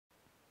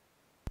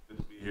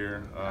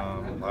here.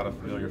 A lot of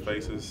familiar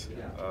faces.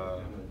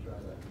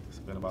 It's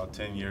been about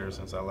 10 years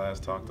since I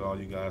last talked to all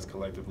you guys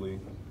collectively,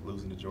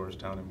 losing to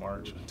Georgetown in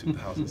March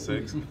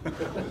 2006.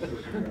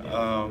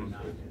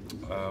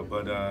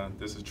 But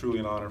this is truly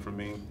an honor for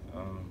me.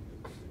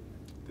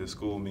 This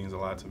school means a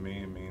lot to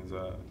me. It means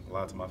a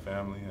lot to my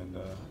family, and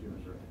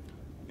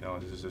you know,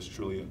 this is just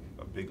truly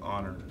a big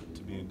honor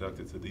to be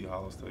inducted to the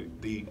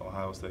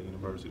Ohio State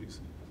University's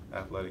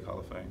Athletic Hall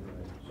of Fame.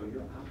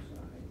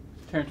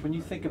 Terrence, when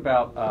you think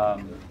about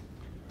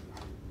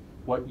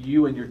what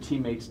you and your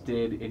teammates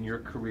did in your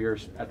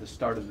careers at the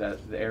start of the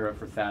era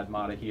for Thad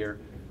Matta here,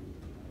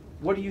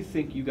 what do you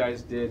think you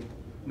guys did,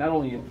 not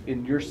only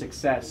in your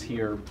success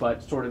here,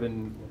 but sort of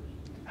in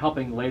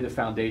helping lay the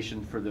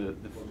foundation for the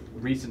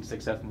recent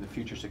success and the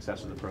future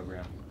success of the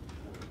program?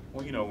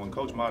 Well, you know, when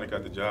Coach Matta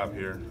got the job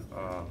here,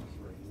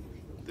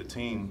 the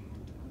team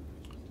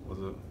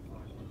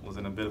was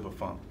in a bit of a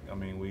funk. I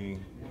mean, we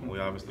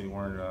obviously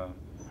weren't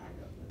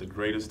the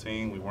greatest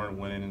team. We weren't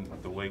winning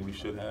the way we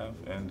should have,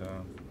 and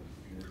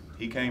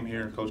he came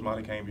here. Coach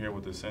Matta came here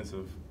with a sense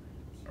of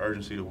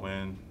urgency to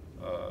win,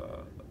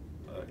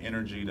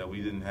 energy that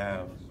we didn't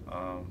have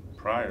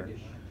prior,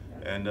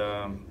 and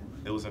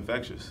it was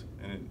infectious.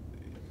 And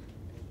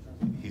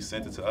he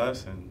sent it to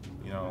us, and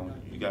you know,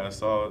 you guys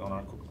saw it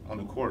on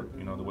the court.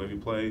 You know, the way we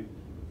played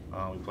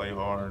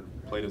hard,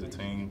 played as a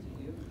team,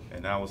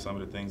 and that was some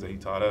of the things that he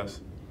taught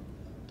us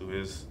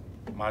through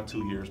my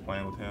 2 years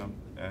playing with him.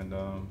 And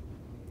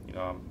you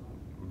know,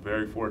 I'm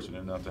very fortunate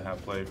enough to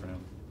have played for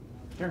him.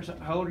 Terrence,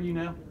 how old are you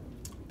now?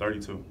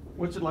 32.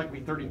 What's it like to be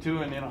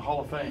 32 and in a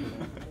Hall of Fame?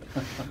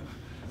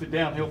 Is it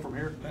downhill from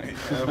here?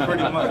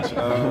 Pretty much.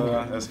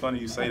 It's funny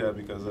you say that,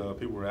 because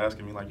people were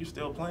asking me, like, "You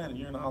still playing and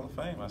you're in the Hall of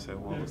Fame?" I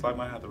said, "Well, it looks like I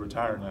might have to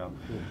retire now."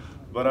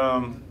 But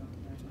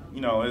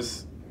you know,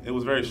 it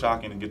was very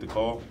shocking to get the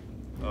call.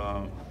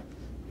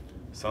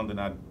 Something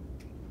I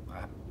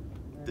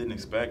didn't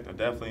expect. I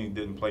definitely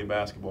didn't play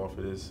basketball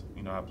for this.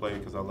 You know, I played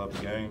because I love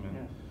the game,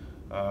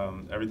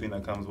 and everything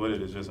that comes with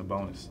it is just a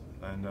bonus.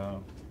 And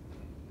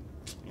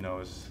you know,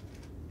 it's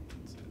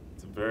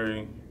a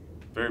very,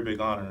 very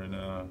big honor and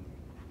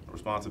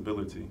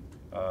responsibility,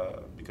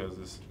 because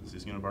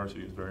this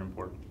university is very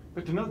important.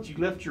 But to know that you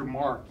left your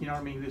mark, you know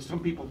what I mean? There's some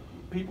people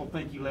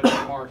think you left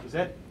your mark.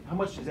 How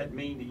much does that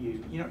mean to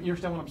you? You know, you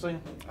understand what I'm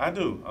saying? I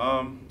do.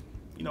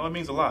 You know, it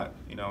means a lot.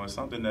 You know, it's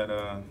something that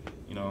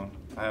you know,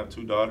 I have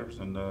 2 daughters,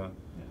 and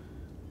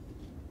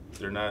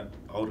they're not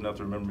old enough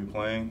to remember me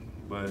playing,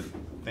 but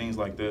things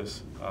like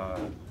this,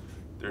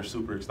 they're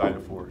super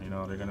excited for. You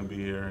know, they're gonna be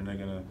here, and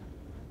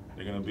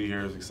they're gonna be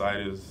here as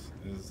excited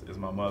as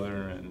my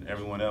mother and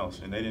everyone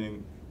else. And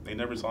they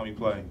never saw me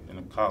play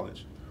in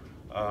college,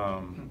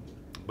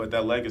 but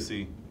that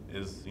legacy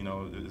is, you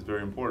know, is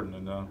very important,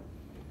 and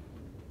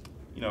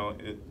you know,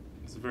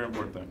 it's a very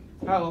important thing.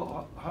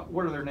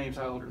 What are their names?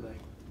 How old are they?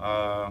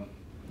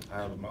 I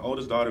have my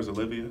oldest daughter is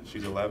Olivia.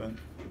 She's 11,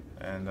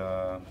 and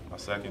my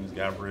second is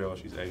Gabrielle.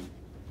 She's 8.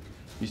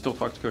 You still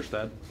talk to Coach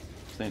Thad?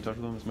 Stay in touch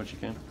with him as much as you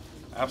can?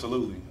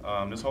 Absolutely.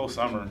 This whole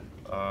summer,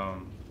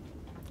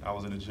 I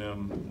was in the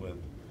gym with,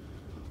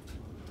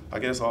 I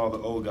guess, all the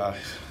old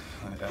guys,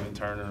 Evan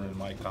Turner and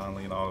Mike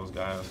Conley and all those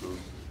guys who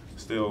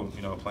still,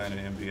 you know, playing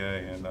in the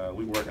NBA, and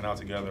we were working out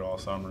together all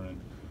summer.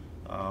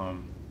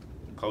 And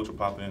Coach would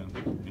pop in,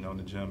 you know, in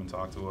the gym and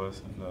talk to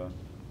us, and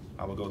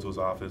I would go to his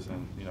office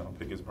and, you know,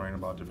 pick his brain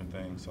about different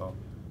things. So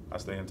I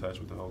stay in touch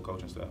with the whole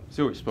coaching staff.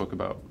 So he spoke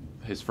about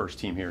his first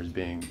team here as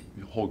being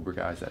whole group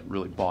of guys that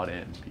really bought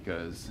in,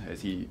 because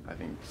as he, I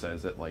think,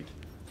 says that, like,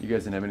 you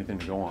guys didn't have anything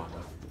to go on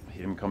with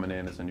him coming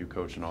in as a new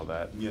coach and all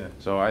that. Yeah.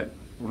 So I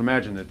would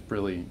imagine it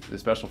really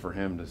is special for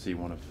him to see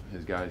one of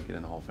his guys get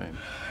in the Hall of Fame.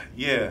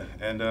 Yeah,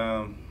 and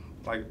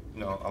like, you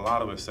know, a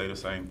lot of us say the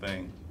same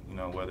thing. You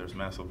know, whether it's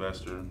Matt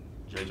Sylvester,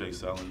 J.J.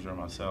 Sellinger, or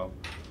myself,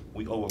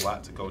 we owe a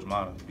lot to Coach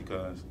Matta,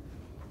 because,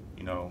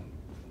 you know,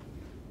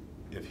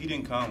 if he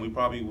didn't come, we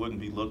probably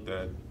wouldn't be looked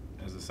at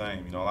as the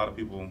same. You know, a lot of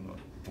people,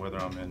 whether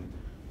I'm in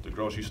the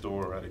grocery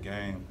store or at a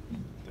game,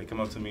 they come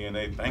up to me and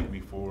they thank me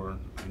for,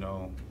 you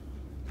know,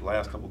 the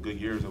last couple good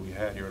years that we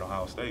had here at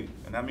Ohio State,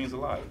 and that means a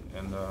lot.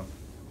 And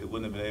it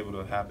wouldn't have been able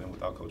to happen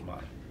without Coach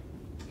Matta.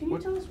 Can you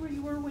tell us where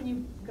you were when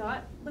you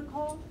got the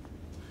call?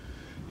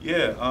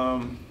 Yeah,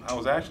 I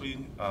was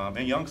actually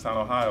in Youngstown,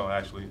 Ohio,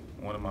 actually,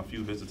 one of my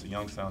few visits to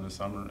Youngstown this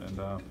summer,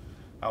 and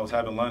I was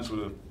having lunch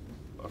with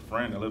a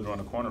friend that lived around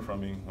the corner from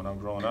me when I was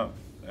growing up,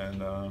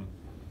 and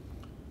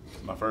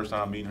my first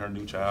time meeting her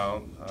new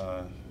child.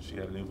 She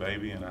had a new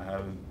baby, and I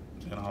haven't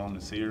been home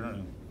to see her,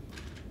 and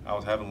I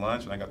was having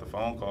lunch, and I got the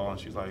phone call, and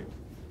she's like,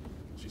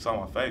 she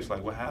saw my face,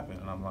 like, "What happened?"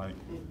 And I'm like,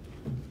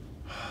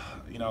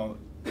 you know,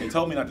 they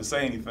told me not to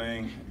say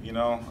anything, you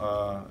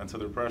know, until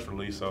the press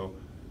release, so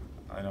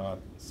I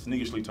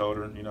sneakishly told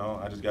her, you know,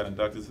 I just got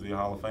inducted to the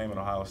Hall of Fame at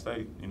Ohio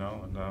State, you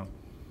know, and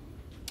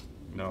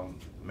you know,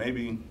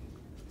 maybe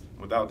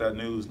without that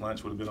news,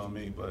 lunch would have been on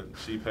me. But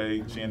she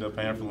ended up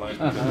paying for lunch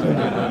because of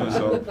that news.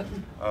 So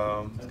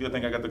it's a good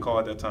thing I got the call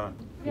at that time.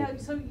 Yeah,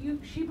 so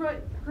she brought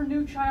her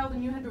new child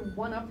and you had to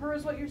one-up her,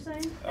 is what you're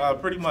saying?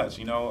 Pretty much,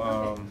 you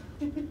know.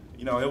 Okay.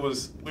 You know,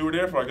 we were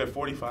there for like a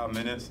 45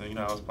 minutes, and you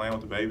know, I was playing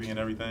with the baby and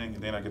everything,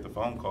 and then I get the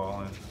phone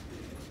call, and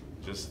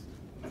just,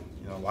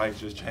 you know, life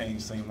just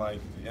changed, seemed like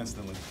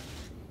instantly.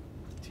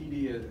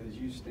 TD, as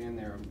you stand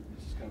there,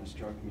 this just kind of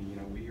struck me. You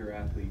know, we hear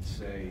athletes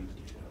say,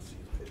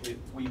 if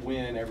we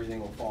win, everything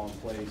will fall in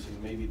place,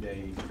 and maybe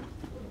they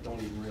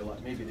don't even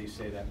realize. Maybe they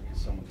say that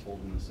because someone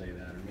told them to say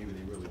that, or maybe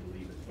they really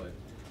believe it. But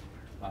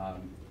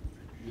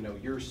you know,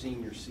 your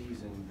senior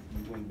season,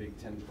 you win Big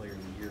Ten Player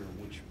of the Year,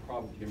 which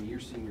probably, I mean,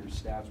 your senior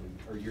stats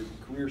or your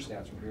career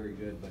stats were very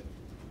good, but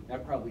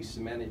that probably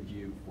cemented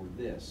you for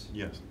this.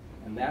 Yes.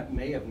 And that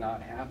may have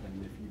not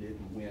happened if you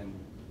didn't win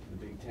the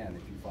Big Ten,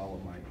 if you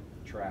follow my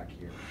track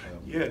here. So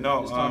Yeah,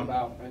 no. just talk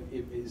about,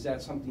 is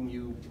that something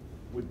you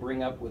would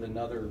bring up with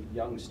another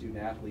young student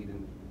athlete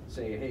and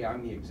say, hey,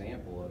 I'm the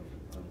example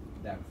of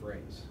that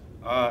phrase?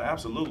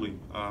 Absolutely.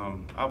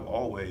 I've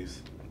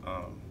always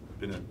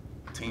been a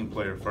team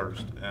player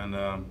first,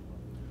 and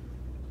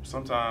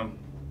sometime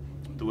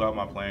throughout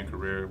my playing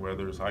career,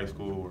 whether it's high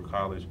school or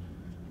college,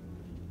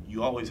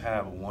 you always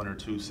have one or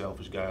two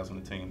selfish guys on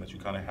the team that you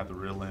kind of have to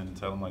reel in and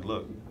tell them, like,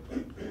 look,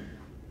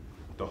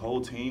 the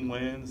whole team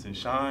wins and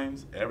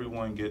shines,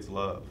 everyone gets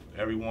love.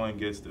 Everyone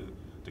gets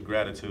the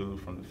gratitude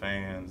from the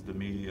fans, the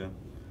media,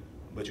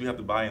 but you have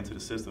to buy into the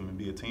system and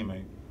be a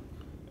teammate.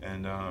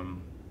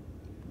 And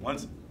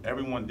once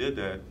everyone did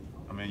that,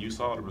 I mean, you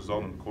saw the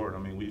result on the court. I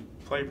mean, we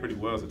played pretty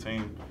well as a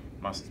team,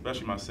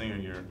 especially my senior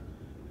year.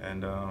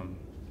 And,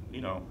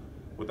 you know,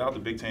 without the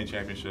Big Ten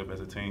championship as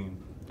a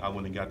team, I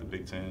wouldn't have got the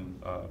Big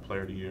Ten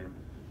Player of the Year.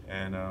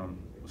 And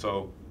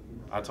so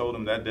I told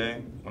him that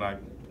day when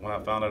I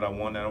found out I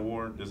won that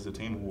award, this is a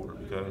team award,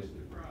 because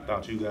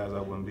without you guys, I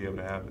wouldn't be able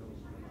to have it.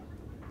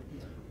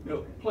 You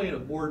know, playing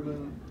at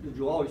Boardman, did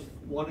you always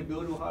want to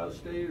go to Ohio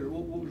State, or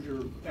what was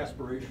your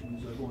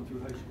aspirations going through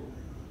high school?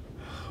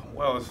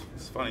 Well,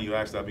 it's funny you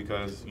asked that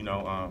because, you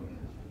know,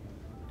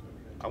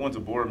 I went to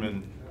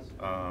Boardman,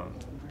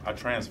 I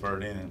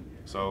transferred in.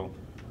 So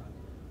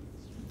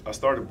I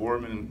started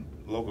Boardman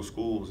local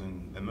schools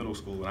in middle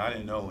school, and I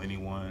didn't know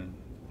anyone,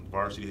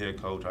 varsity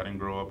head coach. I didn't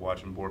grow up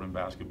watching Boardman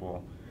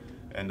basketball.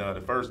 And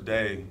the first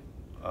day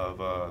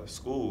of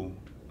school,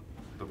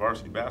 the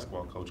varsity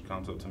basketball coach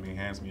comes up to me and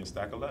hands me a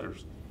stack of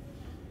letters.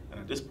 And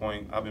at this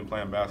point, I've been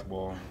playing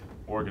basketball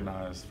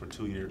organized for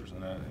 2 years,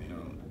 and you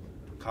know,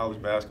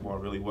 college basketball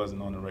really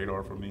wasn't on the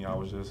radar for me. I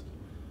was just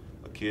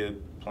a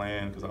kid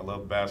playing because I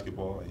loved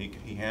basketball. And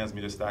he hands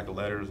me this stack of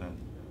letters, and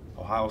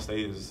Ohio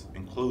State is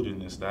included in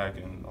this stack,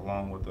 and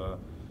along with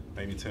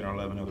maybe 10 or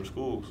 11 other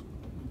schools.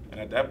 And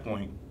at that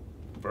point,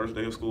 first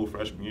day of school,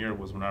 freshman year,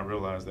 was when I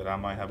realized that I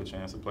might have a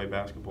chance to play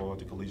basketball at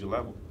the collegiate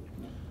level.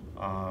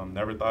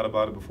 Never thought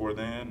about it before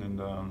then, and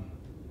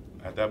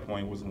at that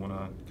point was when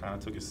I kind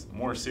of took it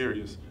more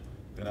serious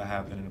than I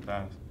have been in the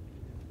past.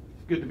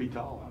 It's good to be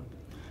tall, huh?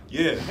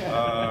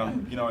 Yeah,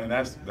 you know, and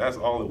that's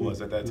all it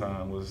was at that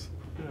time, was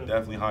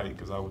definitely height,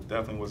 because I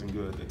definitely wasn't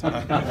good at the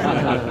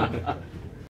time.